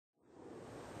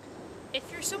If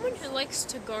you're someone who likes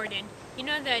to garden, you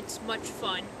know that it's much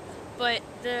fun, but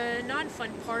the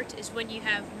non-fun part is when you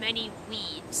have many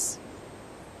weeds.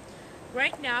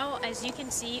 Right now, as you can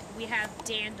see, we have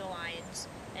dandelions,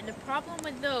 and the problem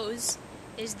with those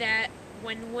is that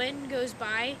when wind goes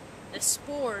by, the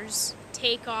spores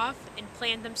take off and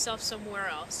plant themselves somewhere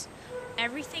else.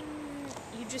 Everything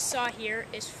you just saw here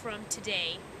is from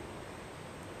today.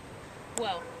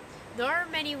 Well, there are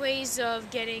many ways of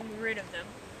getting rid of them.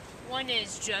 One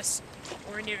is just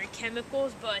ordinary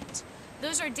chemicals, but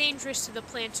those are dangerous to the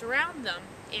plants around them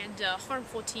and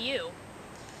harmful to you.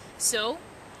 So,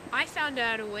 I found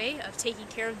out a way of taking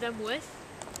care of them with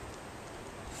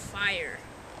fire.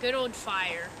 Good old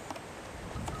fire.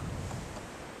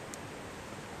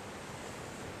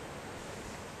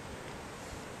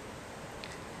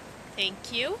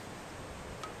 Thank you.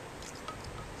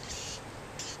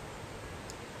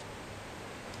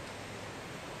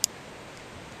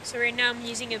 So right now I'm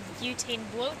using a butane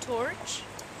blowtorch,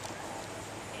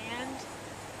 and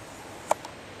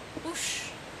whoosh.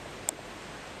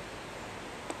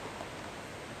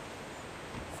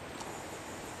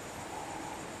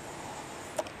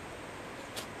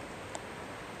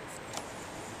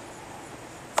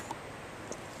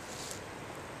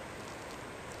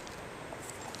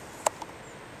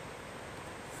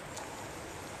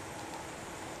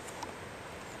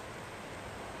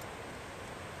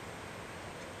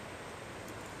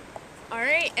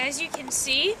 Alright, as you can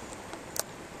see,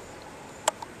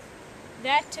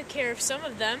 that took care of some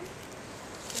of them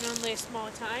in only a small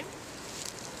time.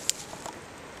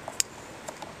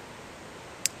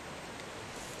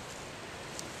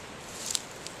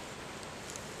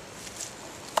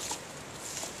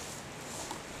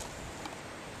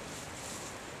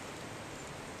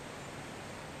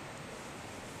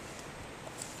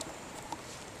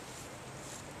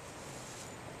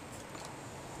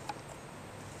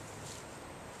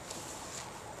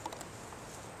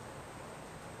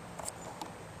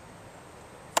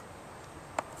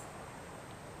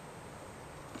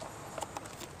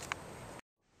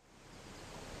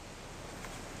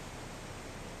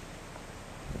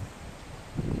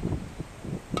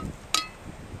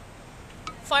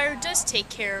 Fire does take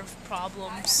care of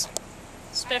problems,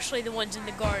 especially the ones in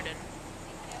the garden.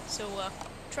 So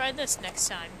try this next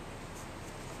time.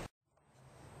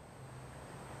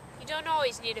 You don't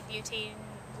always need a butane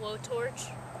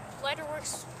blowtorch. Lighter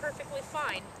works perfectly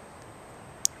fine.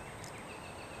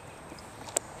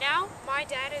 Now, my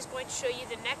dad is going to show you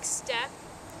the next step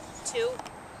to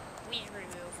weed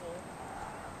removal.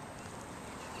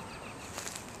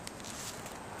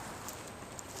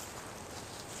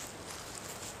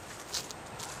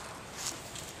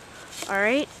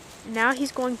 Alright, now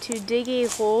he's going to dig a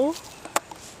hole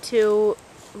to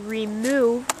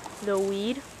remove the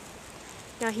weed.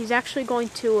 Now he's actually going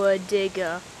to dig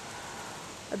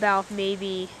about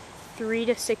maybe 3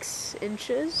 to 6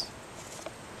 inches.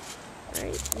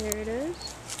 Right, there it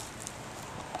is.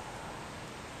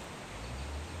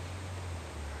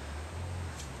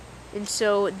 And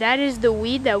so that is the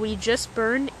weed that we just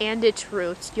burned and its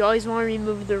roots. You always want to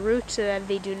remove the roots so that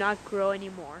they do not grow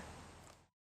anymore.